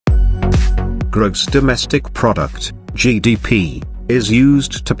Gross Domestic Product, GDP, is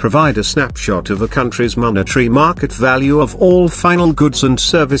used to provide a snapshot of a country's monetary market value of all final goods and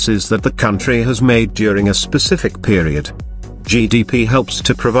services that the country has made during a specific period. GDP helps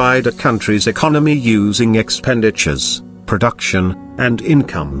to provide a country's economy using expenditures, production, and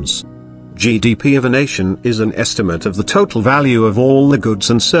incomes. GDP of a nation is an estimate of the total value of all the goods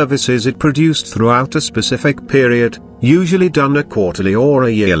and services it produced throughout a specific period, usually done quarterly or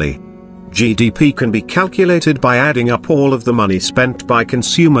yearly. GDP can be calculated by adding up all of the money spent by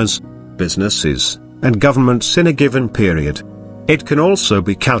consumers, businesses, and governments in a given period. It can also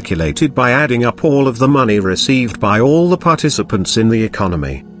be calculated by adding up all of the money received by all the participants in the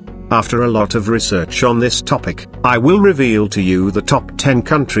economy. After a lot of research on this topic, I will reveal to you the top 10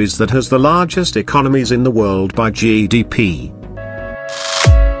 countries that has the largest economies in the world by GDP.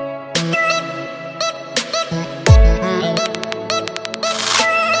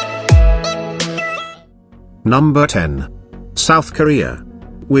 Number 10. South Korea.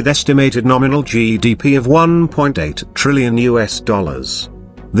 With estimated nominal GDP of $1.8 trillion US.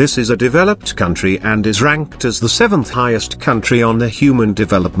 This is a developed country and is ranked as the 7th highest country on the Human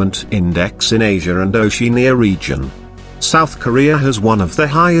Development Index in Asia and Oceania region. South Korea has one of the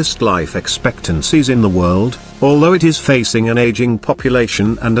highest life expectancies in the world, although it is facing an aging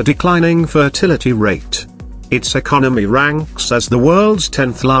population and a declining fertility rate. Its economy ranks as the world's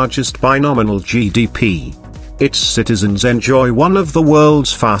 10th largest by nominal GDP. Its citizens enjoy one of the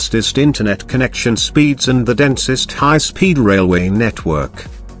world's fastest internet connection speeds and the densest high-speed railway network.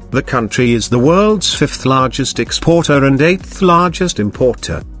 The country is the world's 5th largest exporter and 8th largest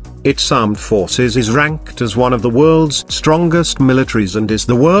importer. Its armed forces is ranked as one of the world's strongest militaries and is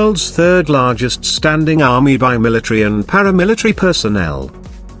the world's 3rd largest standing army by military and paramilitary personnel.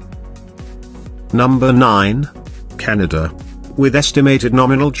 Number 9. Canada. With estimated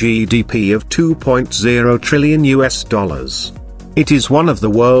nominal GDP of $2.0 trillion US. It is one of the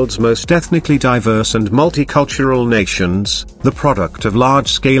world's most ethnically diverse and multicultural nations, the product of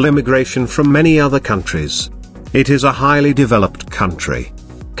large-scale immigration from many other countries. It is a highly developed country.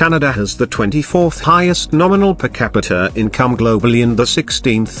 Canada has the 24th highest nominal per capita income globally and the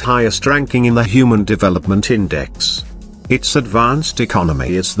 16th highest ranking in the Human Development Index. Its advanced economy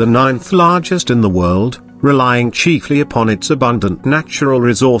is the 9th largest in the world, relying chiefly upon its abundant natural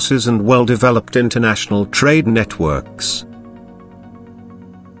resources and well-developed international trade networks.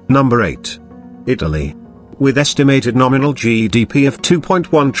 Number 8. Italy. With estimated nominal GDP of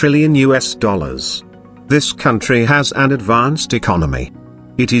 $2.1 trillion US. This country has an advanced economy.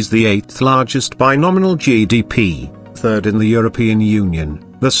 It is the 8th largest by nominal GDP, 3rd in the European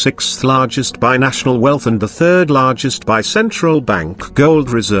Union, the 6th largest by national wealth and the 3rd largest by central bank gold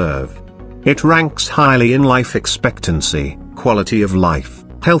reserve. It ranks highly in life expectancy, quality of life,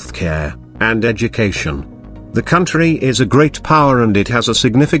 healthcare, and education. The country is a great power and it has a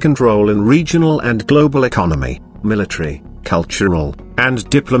significant role in regional and global economy, military, cultural, and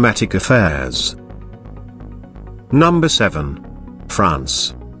diplomatic affairs. Number 7.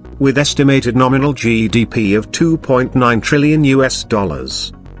 France. With estimated nominal GDP of $2.9 trillion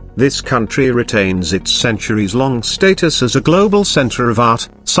US. This country retains its centuries-long status as a global center of art,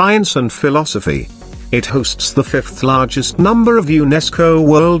 science and philosophy. It hosts the 5th largest number of UNESCO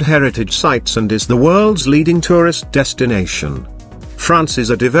World Heritage Sites and is the world's leading tourist destination. France is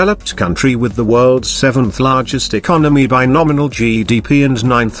a developed country with the world's 7th largest economy by nominal GDP and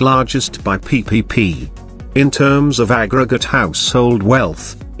 9th largest by PPP. In terms of aggregate household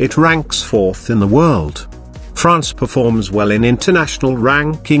wealth, it ranks 4th in the world. France performs well in international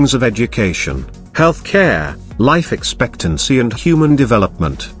rankings of education, healthcare, life expectancy and human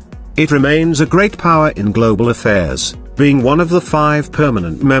development. It remains a great power in global affairs, being one of the 5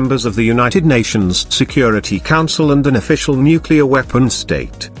 permanent members of the United Nations Security Council and an official nuclear weapon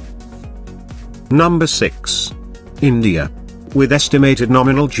state. Number 6. India. With estimated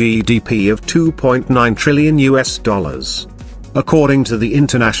nominal GDP of $2.9 trillion US. According to the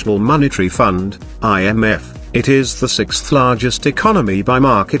International Monetary Fund, IMF, it is the 6th largest economy by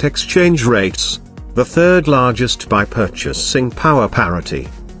market exchange rates, the 3rd largest by purchasing power parity,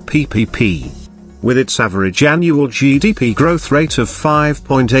 PPP. With its average annual GDP growth rate of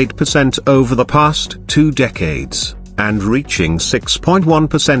 5.8% over the past 2 decades, and reaching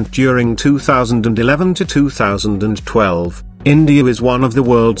 6.1% during 2011 to 2012, India is one of the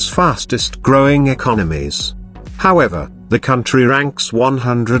world's fastest growing economies. However, the country ranks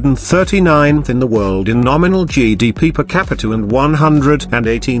 139th in the world in nominal GDP per capita and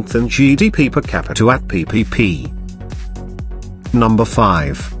 118th in GDP per capita at PPP. Number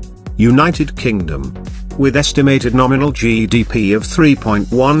 5. United Kingdom. with estimated nominal GDP of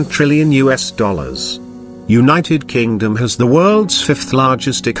 3.1 trillion US dollars. United Kingdom has the world's fifth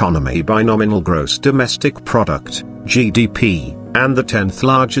largest economy by nominal gross domestic product, GDP, and the 10th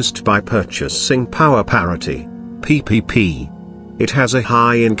largest by purchasing power parity, PPP. It has a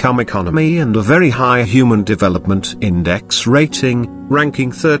high-income economy and a very high Human Development Index rating,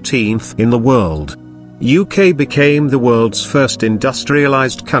 ranking 13th in the world. UK became the world's first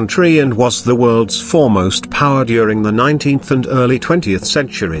industrialized country and was the world's foremost power during the 19th and early 20th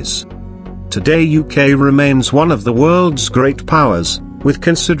centuries. Today UK remains one of the world's great powers, with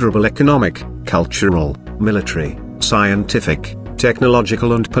considerable economic, cultural, military, scientific,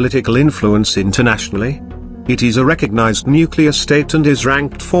 technological and political influence internationally. It is a recognized nuclear state and is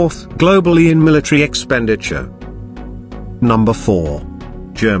ranked 4th globally in military expenditure. Number 4.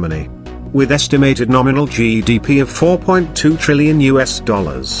 Germany. With estimated nominal GDP of 4.2 trillion US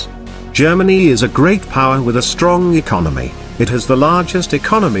dollars. Germany is a great power with a strong economy. It has the largest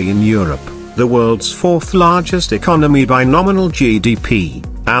economy in Europe, the world's 4th largest economy by nominal GDP,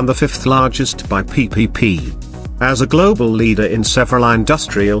 and the 5th largest by PPP. As a global leader in several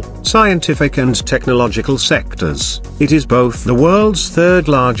industrial, scientific and technological sectors, it is both the world's 3rd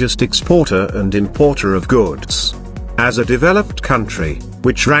largest exporter and importer of goods. As a developed country,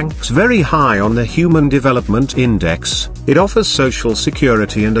 which ranks very high on the Human Development Index, it offers social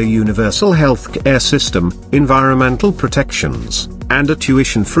security and a universal healthcare system, environmental protections, and a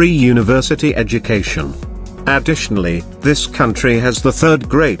tuition-free university education. Additionally, this country has the 3rd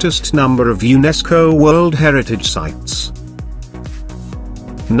greatest number of UNESCO World Heritage Sites.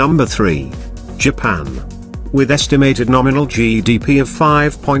 Number 3. Japan. With estimated nominal GDP of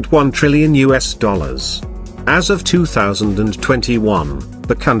 5.1 trillion US dollars. As of 2021,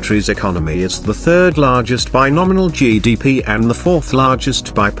 the country's economy is the 3rd largest by nominal GDP and the 4th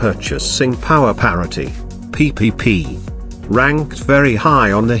largest by purchasing power parity, PPP. Ranked very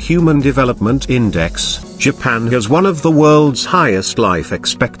high on the Human Development Index, Japan has one of the world's highest life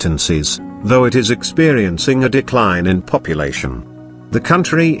expectancies, though it is experiencing a decline in population. The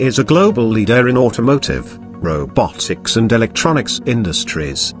country is a global leader in automotive, robotics and electronics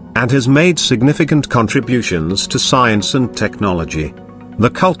industries, and has made significant contributions to science and technology. The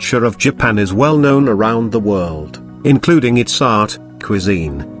culture of Japan is well known around the world, including its art,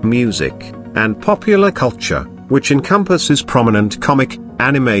 cuisine, music, and popular culture, which encompasses prominent comic,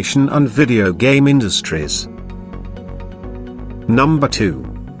 animation and video game industries. Number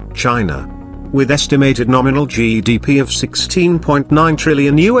 2. China. With estimated nominal GDP of 16.9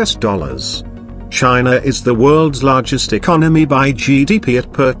 trillion US dollars. China is the world's largest economy by GDP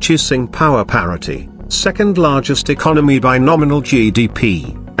at purchasing power parity, 2nd largest economy by nominal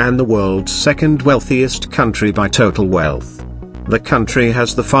GDP, and the world's 2nd wealthiest country by total wealth. The country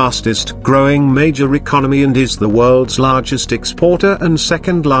has the fastest growing major economy and is the world's largest exporter and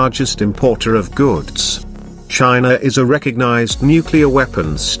 2nd largest importer of goods. China is a recognized nuclear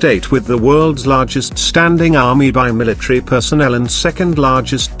weapons state with the world's largest standing army by military personnel and 2nd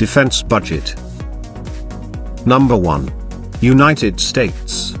largest defense budget. Number 1. United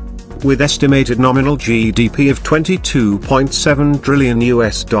States. With estimated nominal GDP of 22.7 trillion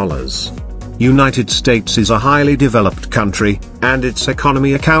US dollars. United States is a highly developed country, and its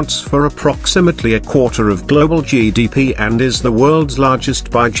economy accounts for approximately a quarter of global GDP and is the world's largest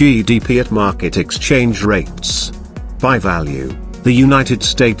by GDP at market exchange rates. By value, the United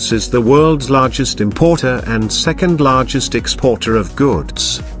States is the world's largest importer and 2nd largest exporter of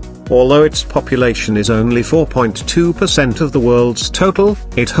goods. Although its population is only 4.2% of the world's total,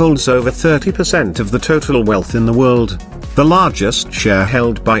 it holds over 30% of the total wealth in the world, the largest share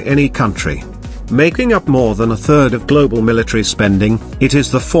held by any country. Making up more than a third of global military spending, it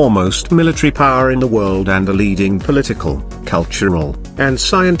is the foremost military power in the world and a leading political, cultural, and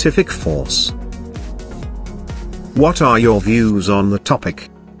scientific force. What are your views on the topic?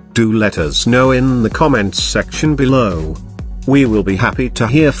 Do let us know in the comments section below. We will be happy to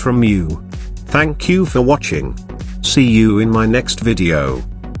hear from you. Thank you for watching. See you in my next video.